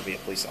be allowed to be a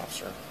police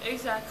officer.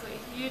 Exactly.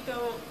 You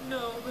don't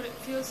know what it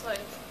feels like.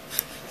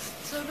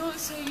 So don't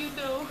say you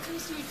know,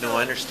 because you don't. No,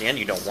 I understand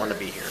you don't want to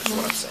be here, is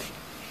what I'm saying.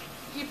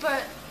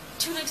 But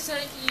to an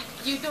extent,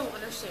 you don't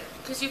understand,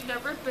 because you've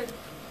never been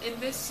in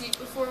this seat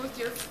before with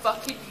your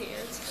fucking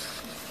hands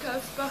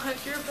cuffed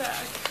behind your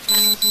back.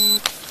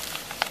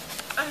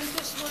 I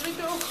just want to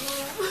go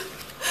home.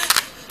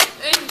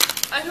 And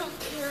I don't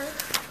care.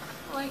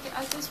 Like,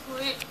 at this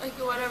point, like,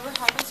 whatever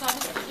happens, I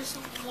just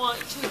want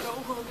to go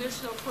home.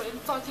 There's no point in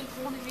fucking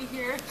holding me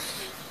here.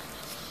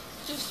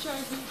 Just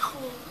drive me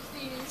home,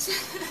 please.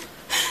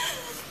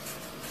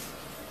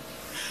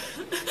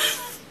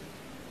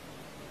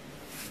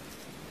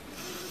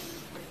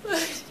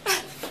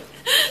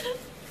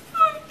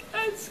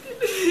 That's gonna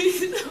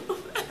be so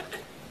bad.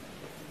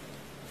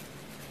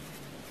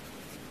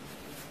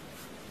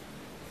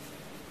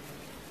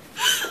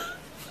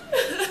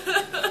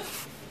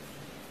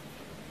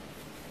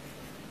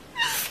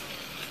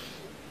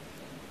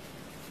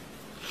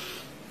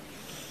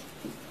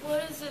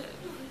 What is it?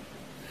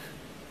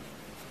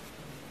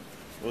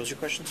 What was your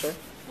question, sir?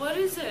 What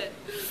is it?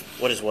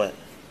 What is what?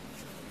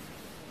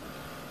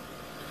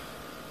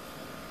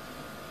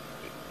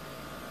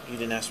 You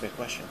didn't ask me a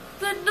question.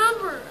 The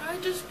number I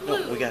just blew.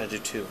 No, we gotta do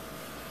two.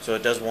 So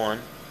it does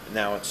one,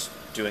 now it's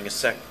doing a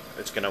sec.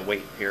 It's gonna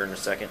wait here in a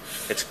second.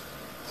 It's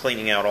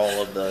cleaning out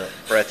all of the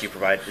breath you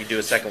provide. We do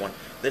a second one,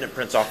 then it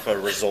prints off a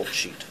result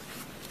sheet.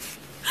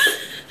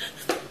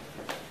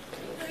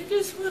 I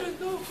just want to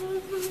go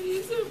home,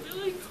 please. I'm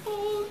really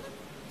cold.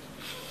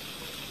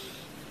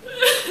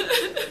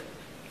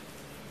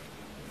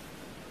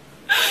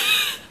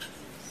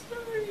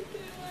 Sorry,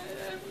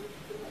 Dad. I'm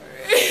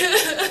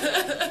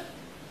sorry.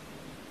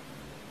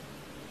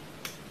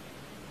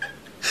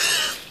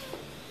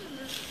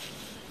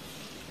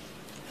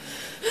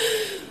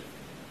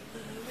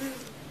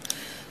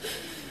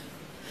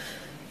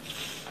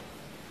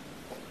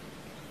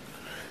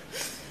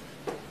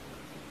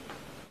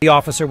 The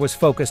officer was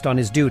focused on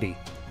his duty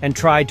and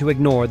tried to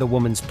ignore the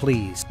woman's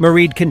pleas.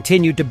 Mairead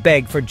continued to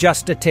beg for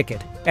just a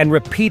ticket and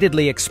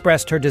repeatedly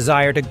expressed her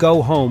desire to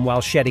go home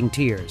while shedding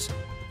tears.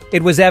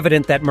 It was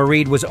evident that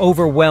Mairead was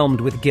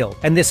overwhelmed with guilt,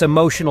 and this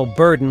emotional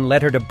burden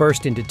led her to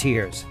burst into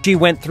tears. She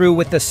went through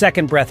with the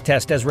second breath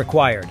test as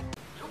required.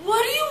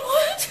 What do you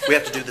want? We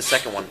have to do the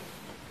second one,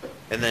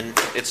 and then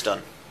it's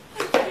done.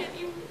 I can't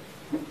even.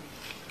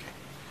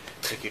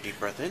 Take your deep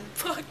breath in.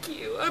 Fuck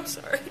you. I'm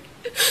sorry.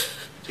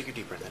 Take your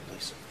deep breath in,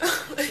 please.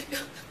 Oh my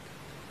God.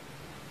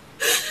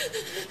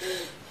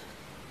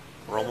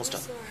 We're almost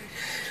done. Sorry.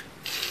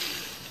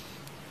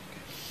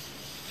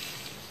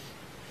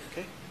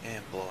 Okay,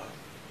 and blow out.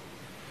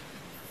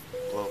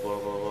 Blow, blow,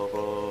 blow, blow,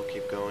 blow.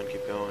 Keep going,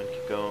 keep going,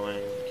 keep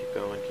going, keep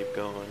going, keep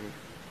going.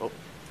 Oh,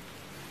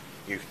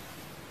 you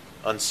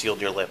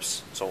unsealed your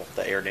lips, so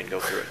the air didn't go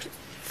through it.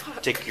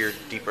 Fuck. Take your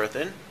deep breath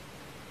in.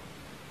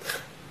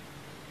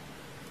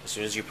 As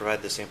soon as you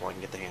provide the sample, I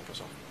can get the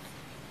handcuffs off.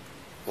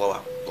 Blow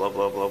out. Blow,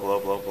 blow, blow, blow,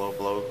 blow, blow,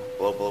 blow,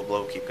 blow, blow,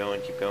 blow. Keep going,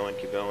 keep going,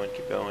 keep going,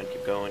 keep going,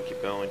 keep going,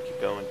 keep going, keep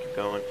going, keep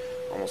going.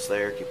 Almost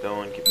there. Keep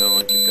going, keep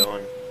going, keep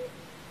going.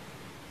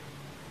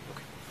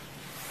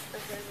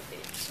 Okay.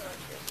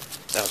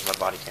 That was my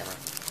body camera.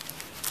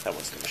 That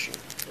was the machine.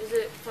 Is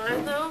it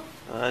fine though?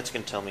 It's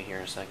gonna tell me here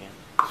in a second.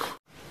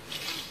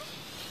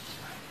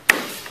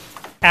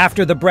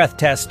 After the breath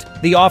test,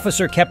 the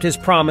officer kept his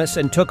promise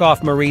and took off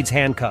Mairead's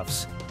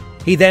handcuffs.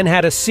 He then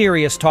had a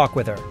serious talk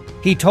with her.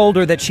 He told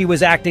her that she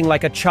was acting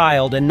like a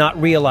child and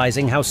not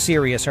realizing how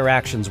serious her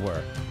actions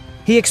were.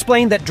 He He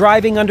explained that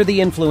driving under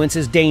the influence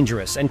is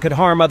dangerous and could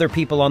harm other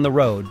people on the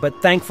road,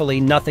 but thankfully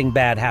nothing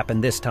bad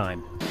happened this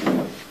time.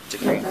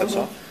 Take your handcuffs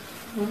off.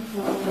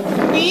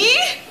 Me?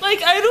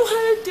 Like, I know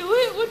how to do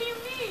it? What do you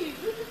mean?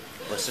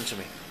 Listen to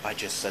me. I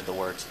just said the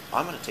words.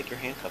 I'm going to take your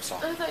handcuffs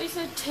off. I thought you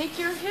said take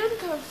your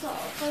handcuffs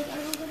off. Like, I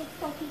don't know how to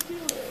fucking do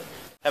it.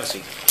 Have a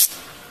seat.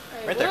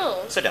 Right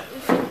there. Sit down.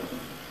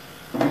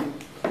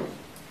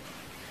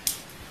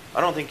 I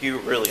don't think you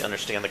really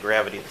understand the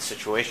gravity of the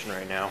situation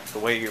right now. The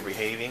way you're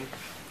behaving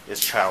is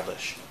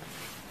childish.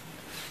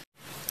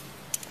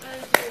 I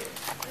do. I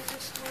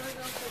just want to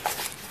go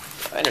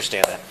for I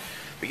understand that.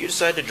 But you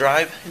decided to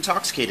drive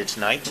intoxicated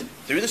tonight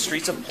through the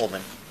streets of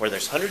Pullman, where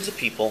there's hundreds of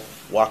people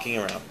walking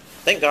around.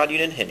 Thank God you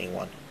didn't hit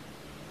anyone.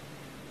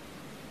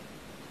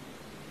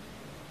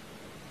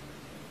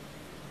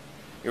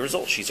 Your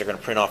result sheets are going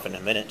to print off in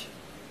a minute.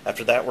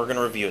 After that, we're going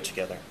to review it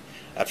together.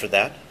 After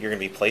that, you're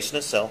going to be placed in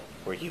a cell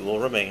where you will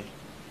remain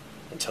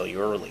until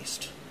you are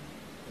released.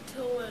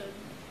 Until when?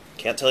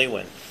 Can't tell you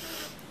when.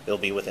 It'll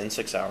be within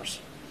 6 hours.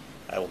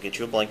 I will get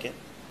you a blanket,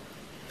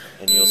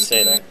 and you'll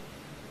stay there.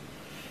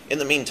 In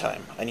the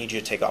meantime, I need you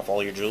to take off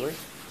all your jewelry,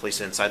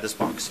 place it inside this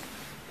box.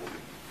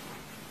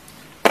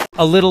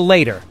 A little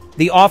later,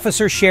 the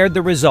officer shared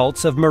the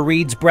results of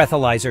Mairead's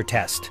breathalyzer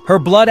test. Her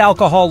blood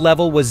alcohol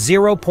level was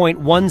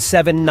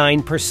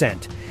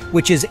 0.179%,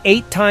 which is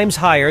 8 times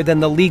higher than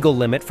the legal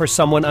limit for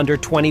someone under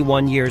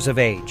 21 years of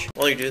age.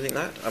 While you're doing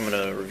that, I'm going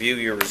to review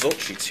your result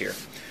sheets here.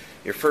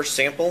 Your first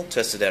sample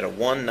tested at a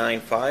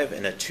 195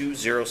 and a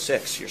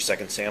 206. Your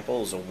second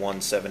sample is a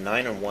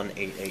 179 and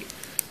 188.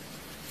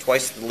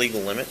 Twice the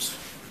legal limit,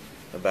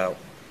 about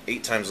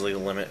 8 times the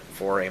legal limit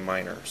for a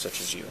minor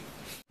such as you.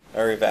 I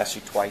already have asked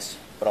you twice,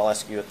 but I'll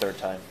ask you a third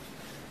time.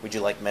 Would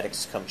you like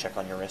medics to come check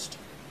on your wrist?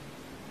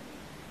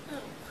 No.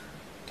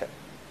 Okay.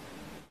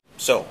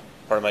 So,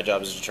 part of my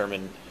job is to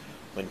determine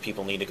when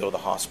people need to go to the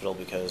hospital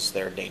because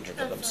they're a danger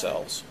to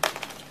themselves.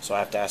 So I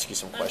have to ask you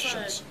some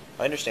questions.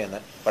 I understand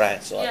that, but I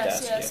still have to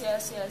ask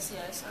you.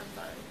 Yes, I'm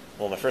fine.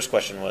 Well, my first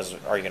question was,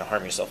 are you going to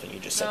harm yourself? And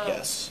you just said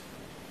yes.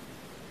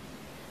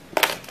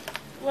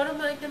 What am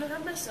I going to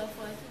hurt myself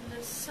with in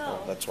this cell?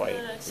 Well, that's why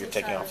you're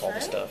taking off all the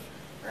stuff.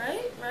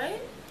 Right?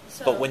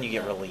 So, But when you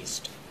get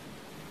released.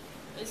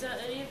 Is that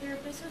any of your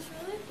business,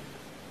 really?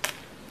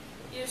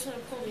 You just want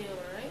to pull me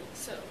over, right?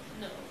 So,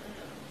 no, I'm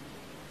not.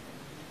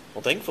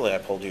 Well, thankfully I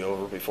pulled you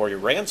over before you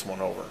ran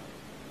someone over.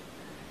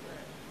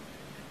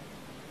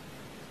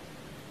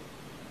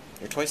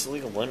 You're twice the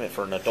legal limit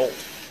for an adult.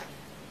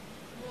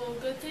 Well,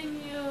 good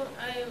thing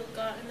I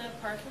got in that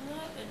parking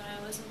lot and I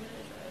wasn't going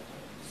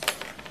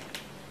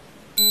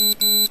to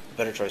drive home.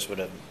 Better choice would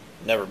have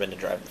never been to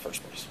drive in the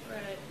first place.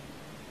 Right.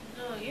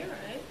 No, you're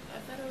right. I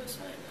thought it was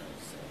fine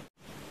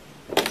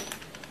though, so.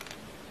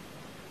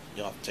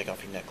 You'll have to take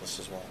off your necklace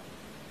as well.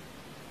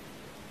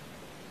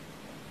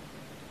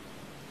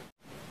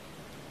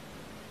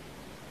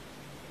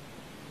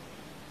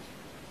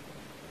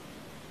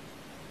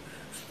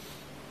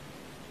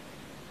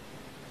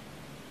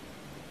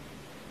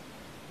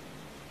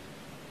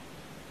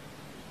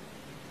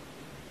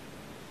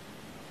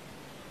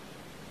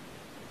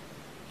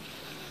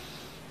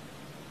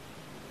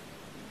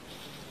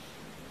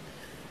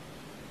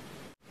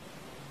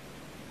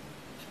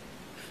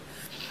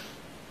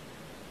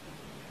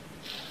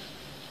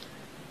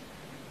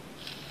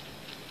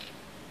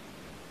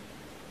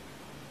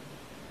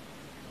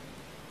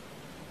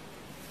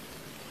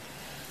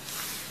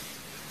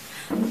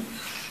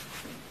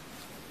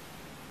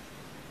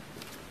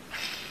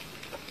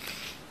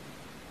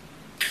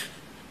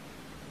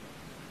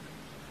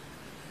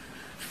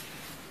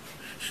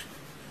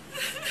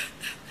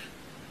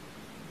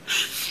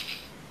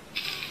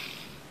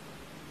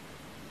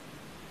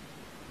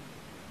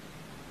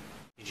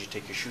 Did you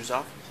take your shoes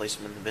off and place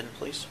them in the bin,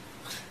 please?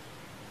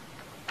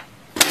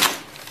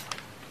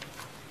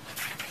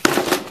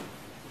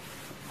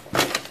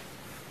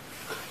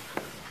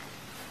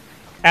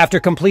 After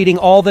completing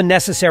all the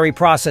necessary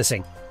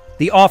processing,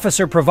 the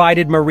officer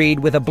provided Mairead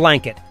with a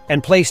blanket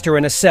and placed her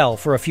in a cell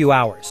for a few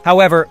hours.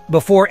 However,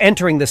 before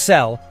entering the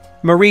cell,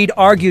 Mairead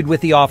argued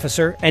with the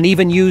officer and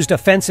even used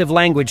offensive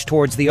language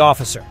towards the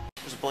officer.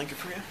 There's a blanket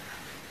for you.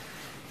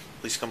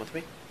 Please come with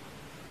me.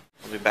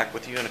 I'll be back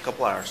with you in a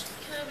couple hours.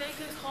 Can I make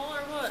a call or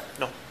what?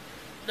 No.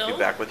 No? Be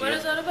back with What you.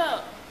 is that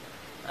about?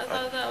 I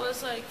thought that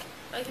was like,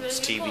 I can make It's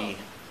a TV. call.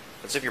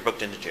 That's if you're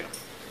booked into jail.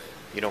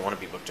 You don't want to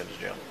be booked into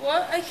jail.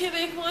 What? I can't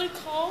make one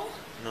call?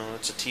 No,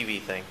 it's a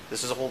TV thing.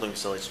 This is a holding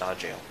facility, it's not a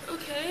jail.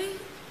 Okay,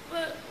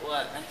 but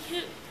what? I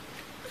can't.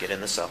 Get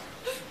in the cell.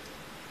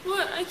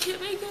 What? I can't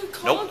make a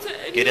call Nope. to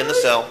anyone? Get in the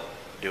cell.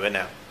 Do it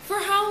now. For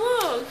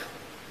how long?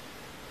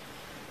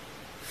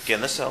 Get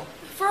in the cell.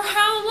 For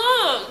how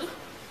long?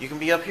 You can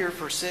be up here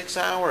for 6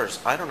 hours.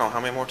 I don't know how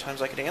many more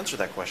times I could answer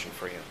that question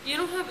for you. You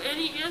don't have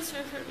any answer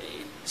for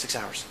me. 6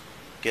 hours.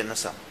 Get in the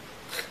cell.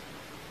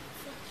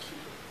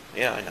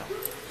 Yeah, I know.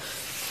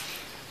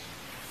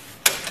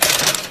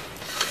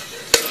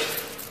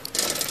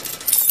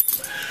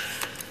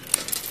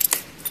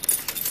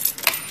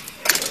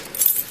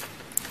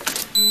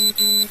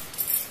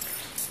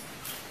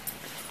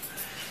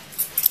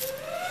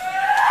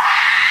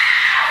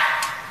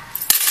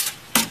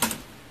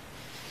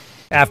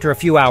 After a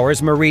few hours,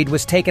 Mairead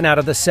was taken out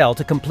of the cell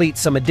to complete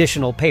some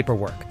additional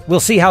paperwork. We'll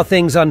see how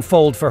things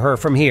unfold for her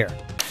from here.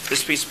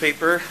 This piece of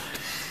paper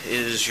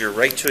is your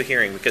right to a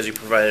hearing. Because you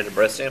provided a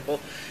breath sample,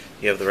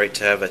 you have the right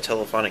to have a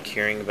telephonic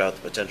hearing about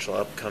the potential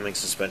upcoming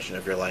suspension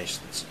of your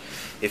license.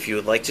 If you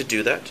would like to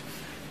do that,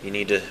 you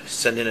need to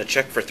send in a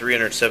check for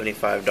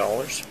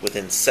 $375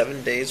 within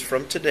 7 days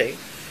from today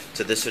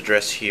to this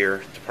address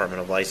here,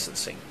 Department of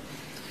Licensing.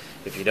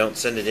 If you don't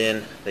send it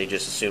in, they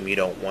just assume you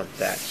don't want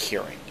that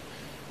hearing.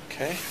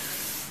 Okay?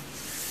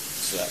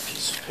 So that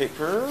piece of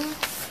paper.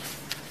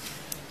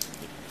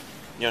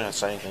 You don't have to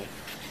sign anything.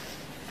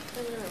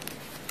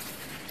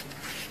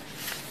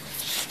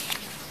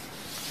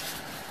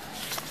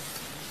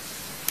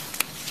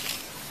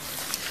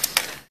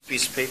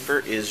 Piece of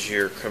paper is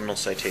your criminal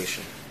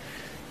citation.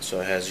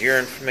 So it has your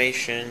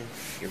information,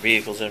 your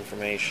vehicle's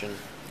information,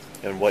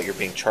 and what you're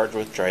being charged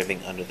with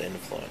driving under the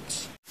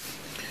influence.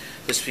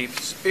 This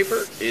piece of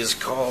paper is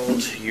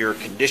called your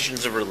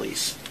conditions of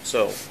release.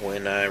 So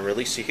when I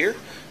release you here,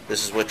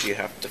 this is what you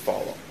have to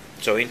follow.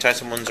 So anytime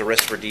someone's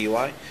arrested for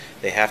DUI,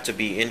 they have to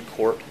be in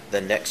court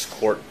the next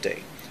court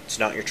day. It's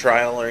not your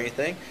trial or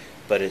anything,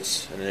 but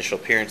it's an initial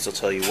appearance. They'll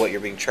tell you what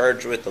you're being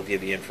charged with. They'll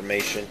give you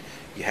information.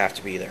 You have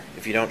to be there.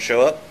 If you don't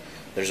show up,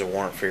 there's a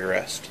warrant for your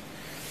arrest.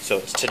 So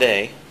it's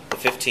today, the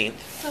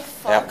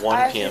 15th, at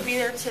 1 p.m. I have to be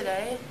there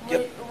today?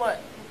 Yep.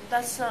 What?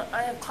 That's not...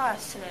 I have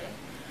class today.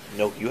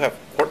 No, you have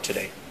court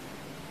today.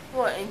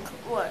 What?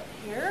 What?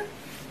 Here?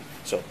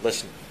 So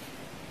listen.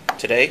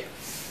 Today,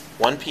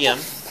 1 p.m.,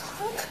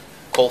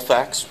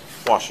 Colfax,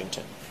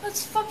 Washington.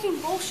 That's fucking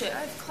bullshit.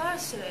 I have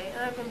class today, and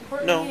I have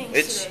important meetings No,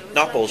 it's today with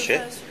not my bullshit.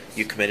 professors.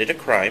 You committed a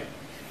crime.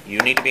 You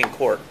need to be in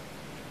court.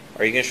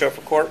 Are you going to show up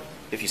for court?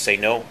 If you say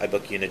no, I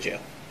book you into jail.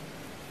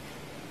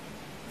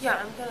 Yeah,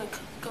 I'm gonna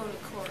go to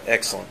court.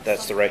 Excellent.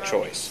 That's the right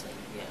choice.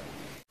 Yeah.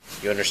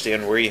 You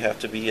understand where you have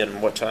to be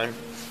and what time?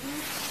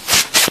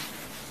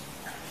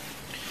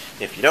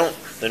 If you don't,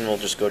 then we'll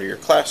just go to your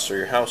class or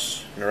your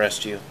house and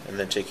arrest you and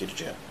then take you to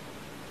jail.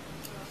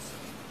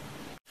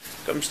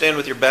 Come stand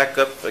with your back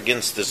up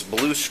against this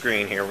blue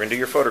screen here. We're going to do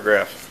your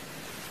photograph.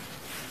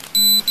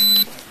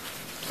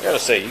 I gotta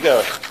say, you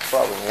got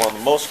probably one of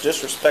the most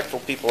disrespectful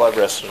people I've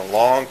arrested in a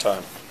long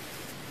time.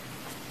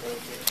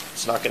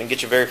 It's not going to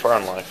get you very far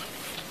in life.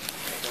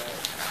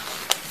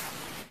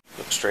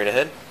 Look straight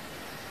ahead.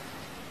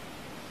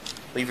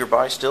 Leave your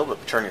body still,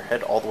 but turn your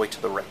head all the way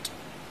to the right.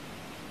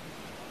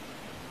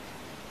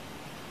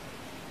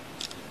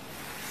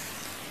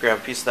 Grab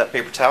a piece of that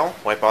paper towel,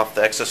 wipe off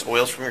the excess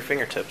oils from your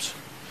fingertips.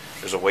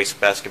 There's a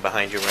wastebasket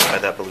behind you right by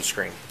that blue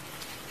screen.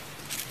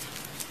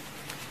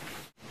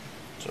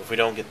 So if we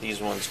don't get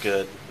these ones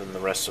good, then the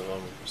rest of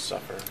them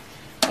suffer.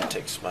 It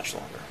takes much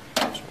longer.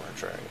 So we're going to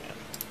try again.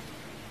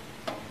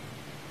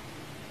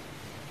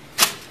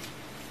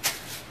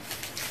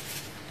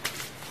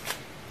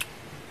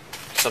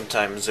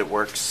 Sometimes it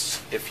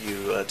works if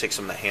you take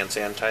some of the hand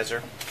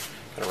sanitizer,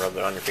 kind of rub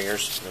it on your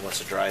fingers, and then once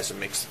it dries, it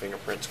makes the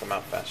fingerprints come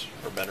out faster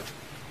or better.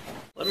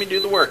 Let me do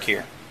the work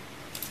here.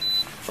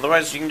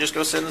 Otherwise, you can just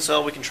go sit in the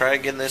cell. We can try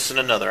again this in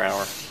another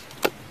hour.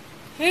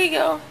 Here you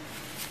go.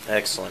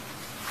 Excellent.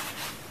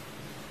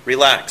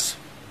 Relax.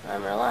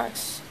 I'm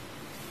relaxed.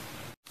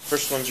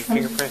 First one's your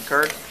fingerprint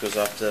card. Goes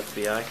off to the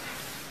FBI.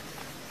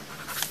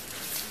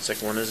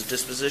 Second one is a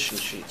disposition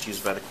sheet. It's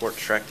used by the court to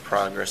track the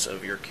progress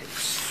of your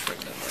case. Write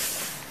that right.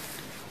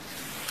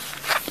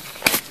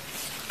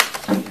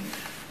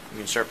 You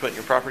can start putting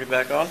your property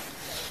back on.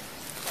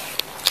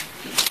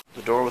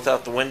 The door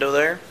without the window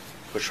there,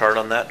 push hard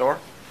on that door.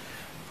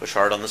 Push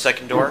hard on the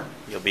second door.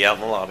 You'll be out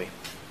in the lobby.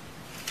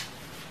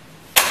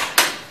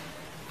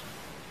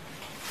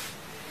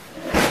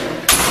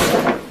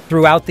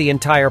 Throughout the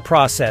entire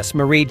process,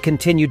 Mairead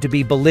continued to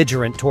be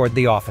belligerent toward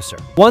the officer.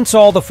 Once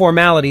all the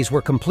formalities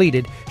were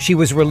completed, she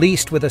was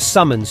released with a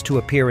summons to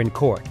appear in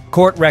court.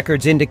 Court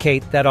records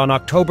indicate that on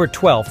October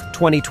 12,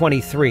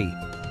 2023,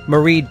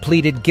 Mairead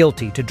pleaded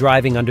guilty to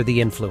driving under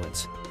the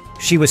influence.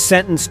 She was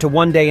sentenced to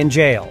 1 day in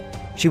jail.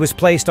 She was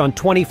placed on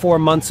 24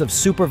 months of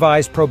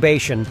supervised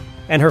probation,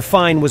 and her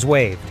fine was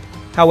waived.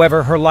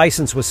 However, her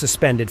license was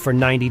suspended for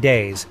 90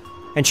 days,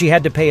 and she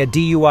had to pay a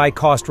DUI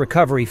cost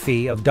recovery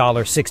fee of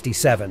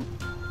 $67.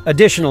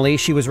 Additionally,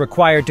 she was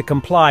required to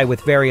comply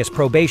with various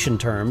probation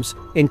terms,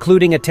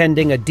 including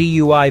attending a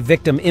DUI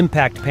victim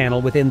impact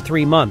panel within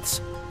 3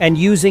 months, and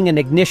using an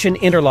ignition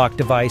interlock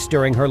device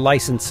during her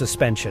license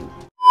suspension.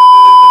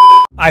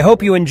 I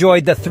hope you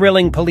enjoyed the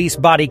thrilling police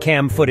body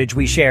cam footage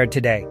we shared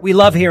today. We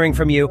love hearing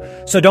from you,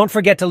 so don't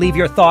forget to leave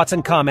your thoughts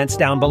and comments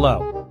down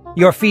below.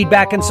 Your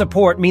feedback and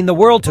support mean the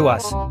world to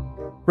us.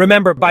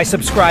 Remember, by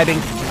subscribing,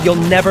 you'll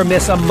never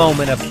miss a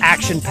moment of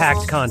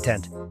action-packed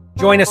content.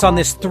 Join us on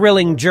this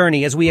thrilling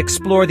journey as we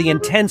explore the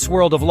intense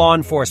world of law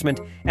enforcement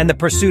and the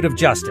pursuit of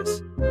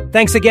justice.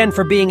 Thanks again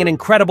for being an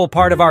incredible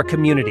part of our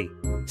community.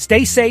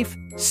 Stay safe,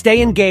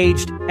 stay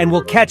engaged, and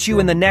we'll catch you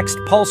in the next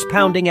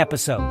pulse-pounding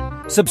episode.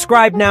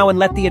 Subscribe now and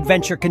let the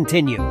adventure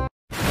continue.